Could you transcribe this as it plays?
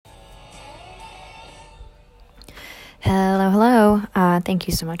Hello, hello. Thank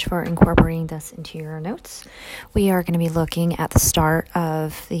you so much for incorporating this into your notes. We are going to be looking at the start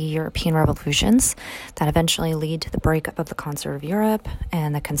of the European revolutions that eventually lead to the breakup of the conservative Europe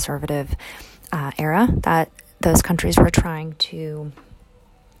and the conservative era that those countries were trying to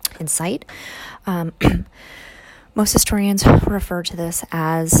incite. Most historians refer to this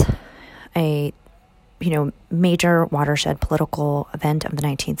as a major watershed political event of the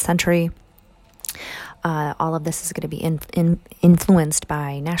 19th century. All of this is going to be influenced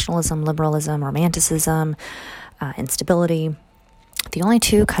by nationalism, liberalism, romanticism, instability. The only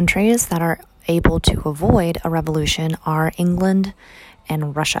two countries that are able to avoid a revolution are England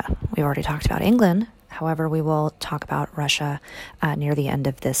and Russia. We've already talked about England. However, we will talk about Russia near the end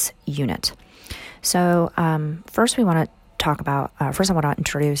of this unit. So first I want to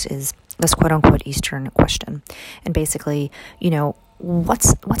introduce is this quote-unquote Eastern question. And basically,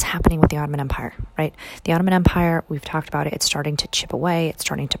 what's happening with the Ottoman Empire, right? The Ottoman Empire, we've talked about it, it's starting to chip away, it's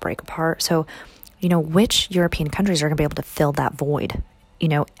starting to break apart. So, which European countries are going to be able to fill that void,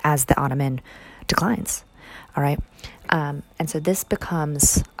 as the Ottoman declines, all right? And so this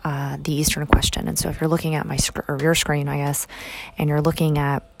becomes the Eastern question. And so if you're looking at your screen, I guess, and you're looking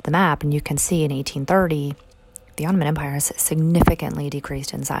at the map, and you can see in 1830, the Ottoman Empire has significantly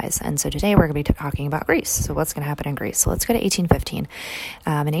decreased in size. And so today we're going to be talking about Greece. So what's going to happen in Greece? So let's go to 1815.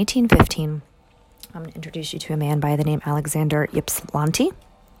 In 1815, I'm going to introduce you to a man by the name Alexander Ypsilanti.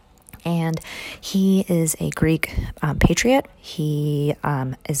 And he is a Greek patriot. He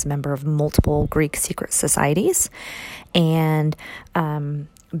is a member of multiple Greek secret societies. And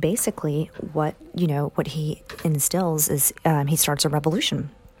basically what he instills is he starts a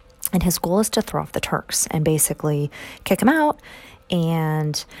revolution. And his goal is to throw off the Turks and basically kick them out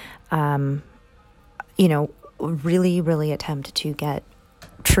and, really, really attempt to get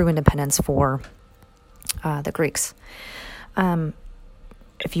true independence for the Greeks.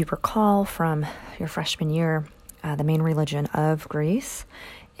 If you recall from your freshman year, the main religion of Greece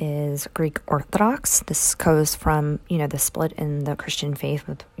is Greek Orthodox. This goes from, the split in the Christian faith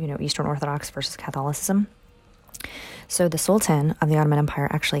with, Eastern Orthodox versus Catholicism. So the Sultan of the Ottoman Empire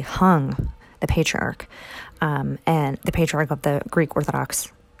actually hung the patriarch, and the patriarch of the Greek Orthodox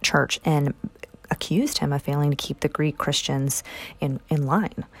Church, and accused him of failing to keep the Greek Christians in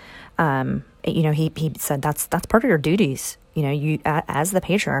line. He said that's part of your duties. You as the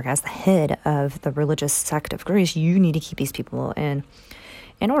patriarch, as the head of the religious sect of Greece, you need to keep these people in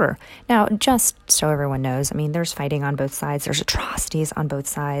order. Now, just so everyone knows, there's fighting on both sides. There's atrocities on both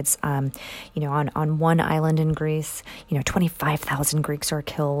sides. On one island in Greece, 25,000 Greeks are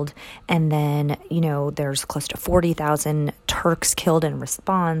killed. And then, there's close to 40,000 Turks killed in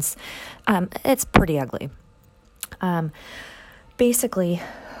response. It's pretty ugly. Basically,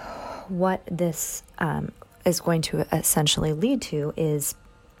 what this is going to essentially lead to is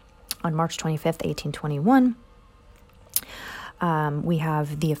on March 25th, 1821, we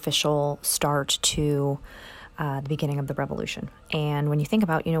have the official start to the beginning of the revolution. And when you think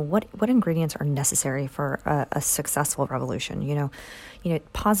about, what ingredients are necessary for a successful revolution,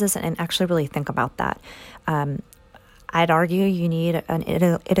 pauses and actually really think about that. I'd argue you need an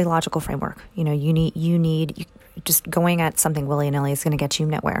ideological framework. You need just going at something willy-nilly is going to get you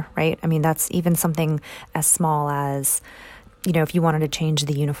nowhere, right? That's even something as small as, if you wanted to change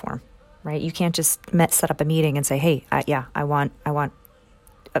the uniform. Right, you can't just set up a meeting and say, "Hey, I want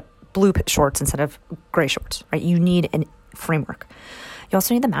blue shorts instead of gray shorts." Right, you need a framework. You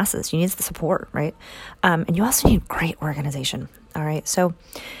also need the masses. You need the support, right? And you also need great organization. All right. So,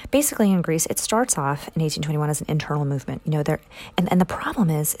 basically, in Greece, it starts off in 1821 as an internal movement. And the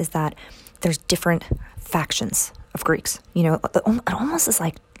problem is that there's different factions of Greeks. It almost is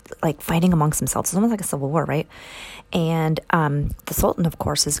like fighting amongst themselves. It's almost like a civil war, right? And the Sultan, of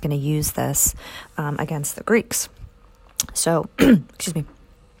course, is going to use this against the Greeks. So, excuse me.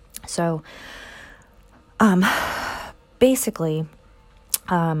 So, basically,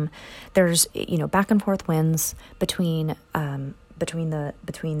 there's back and forth winds between the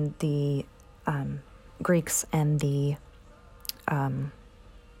Greeks and the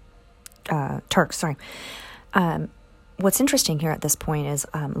Turks. Sorry. What's interesting here at this point is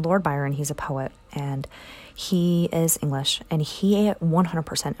Lord Byron, he's a poet, and he is English, and he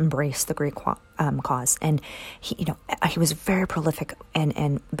 100% embraced the Greek cause, and he was very prolific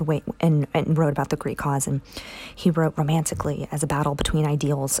and wrote about the Greek cause, and he wrote romantically as a battle between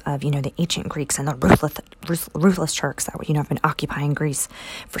ideals of the ancient Greeks and the ruthless Turks that have been occupying Greece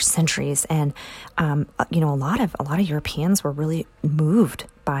for centuries, and a lot of Europeans were really moved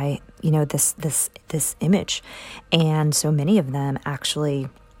by this image, and so many of them actually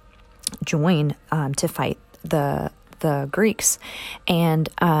join to fight the the Greeks. And,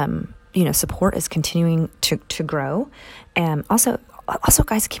 support is continuing to grow. And also,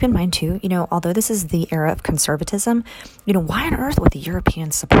 guys, keep in mind too, although this is the era of conservatism, why on earth would the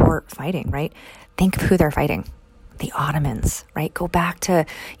Europeans support fighting, right? Think of who they're fighting. The Ottomans, right? Go back to,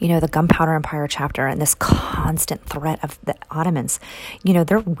 the Gunpowder Empire chapter and this constant threat of the Ottomans.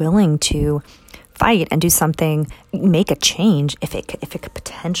 They're willing to fight and do something, make a change if it could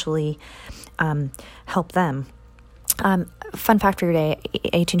potentially help them. Fun fact for your day,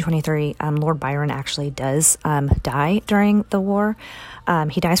 1823, Lord Byron actually does die during the war.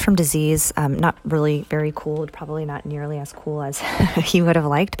 He dies from disease, not really very cool, probably not nearly as cool as he would have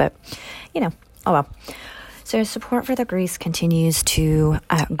liked, but, oh well. So support for the Greece continues to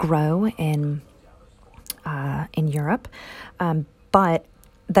grow in Europe, but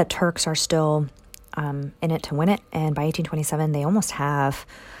the Turks are still in it to win it, and by 1827, they almost have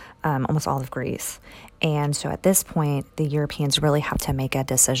almost all of Greece. And so at this point, the Europeans really have to make a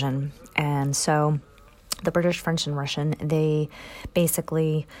decision. And so the British, French, and Russian, they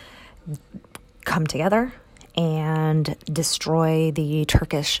basically come together and destroy the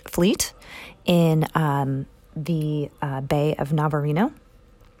Turkish fleet in the Bay of Navarino.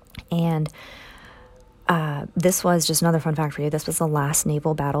 And this was just another fun fact for you. This was the last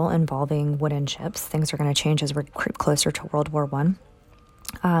naval battle involving wooden ships. Things are going to change as we creep closer to World War I.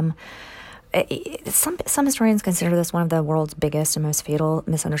 Some historians consider this one of the world's biggest and most fatal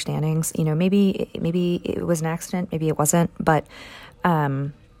misunderstandings. Maybe it was an accident, maybe it wasn't, but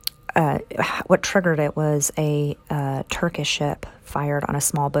what triggered it was a Turkish ship fired on a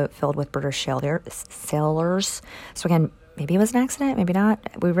small boat filled with British sailors. So again, maybe it was an accident, maybe not.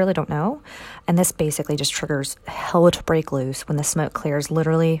 We really don't know. And this basically just triggers hell to break loose when the smoke clears.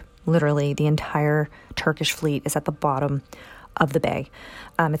 Literally, the entire Turkish fleet is at the bottom of the bay.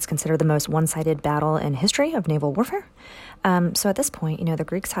 It's considered the most one-sided battle in history of naval warfare. So at this point, the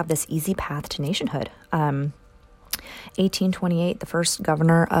Greeks have this easy path to nationhood. 1828, the first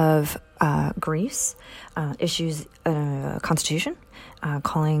governor of Greece issues a constitution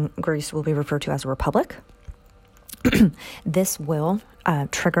calling Greece will be referred to as a republic. This will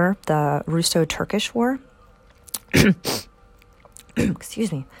trigger the Russo-Turkish War.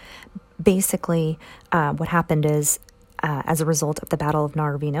 Excuse me. Basically, what happened is, as a result of the Battle of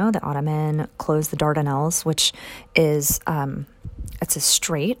Navarino, the Ottoman closed the Dardanelles, which is it's a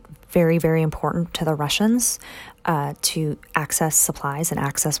strait, very, very important to the Russians to access supplies and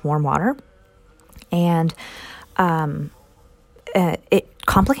access warm water. And it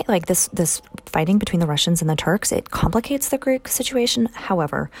complicates, like this fighting between the Russians and the Turks, it complicates the Greek situation.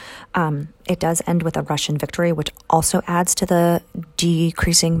 However, it does end with a Russian victory, which also adds to the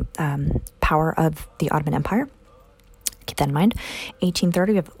decreasing power of the Ottoman Empire. Keep that in mind.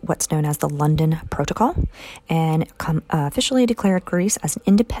 1830, we have what's known as the London Protocol, and officially declared Greece as an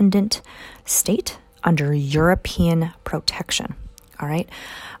independent state under European protection. All right.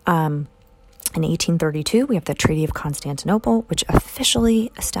 In 1832, we have the Treaty of Constantinople, which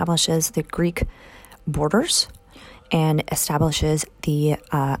officially establishes the Greek borders and establishes the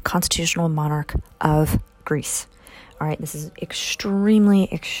constitutional monarch of Greece. All right. This is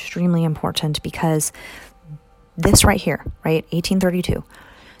extremely, extremely important because this right here, right, 1832,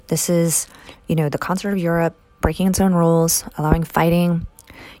 this is, the concert of Europe breaking its own rules, allowing fighting,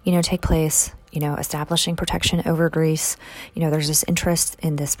 take place, establishing protection over Greece. There's this interest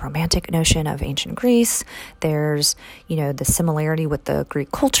in this romantic notion of ancient Greece. There's, the similarity with the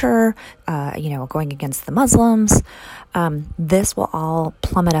Greek culture, going against the Muslims. This will all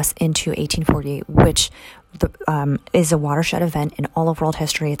plummet us into 1848, which is a watershed event in all of world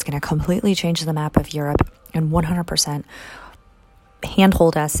history. It's going to completely change the map of Europe and 100%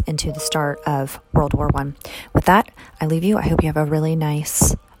 handhold us into the start of World War I. With that, I leave you. I hope you have a really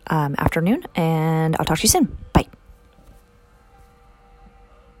nice afternoon, and I'll talk to you soon. Bye.